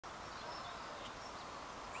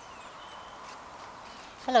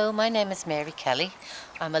Hello, my name is Mary Kelly.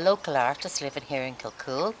 I'm a local artist living here in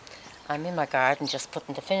Kilcool. I'm in my garden just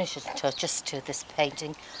putting the finishing touches to this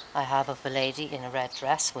painting I have of a lady in a red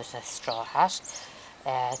dress with a straw hat.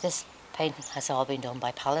 This painting has all been done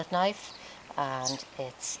by palette knife and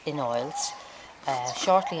it's in oils.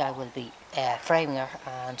 Shortly I will be framing her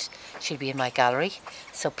and she'll be in my gallery.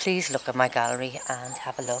 So please look at my gallery and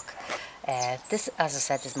have a look. This, as I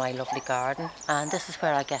said, is my lovely garden, and this is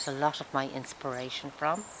where I get a lot of my inspiration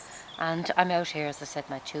from. And I'm out here, as I said,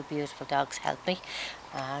 my two beautiful dogs help me.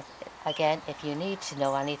 Again, if you need to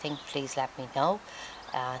know anything, please let me know.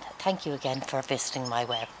 And thank you again for visiting my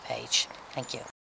web page. Thank you.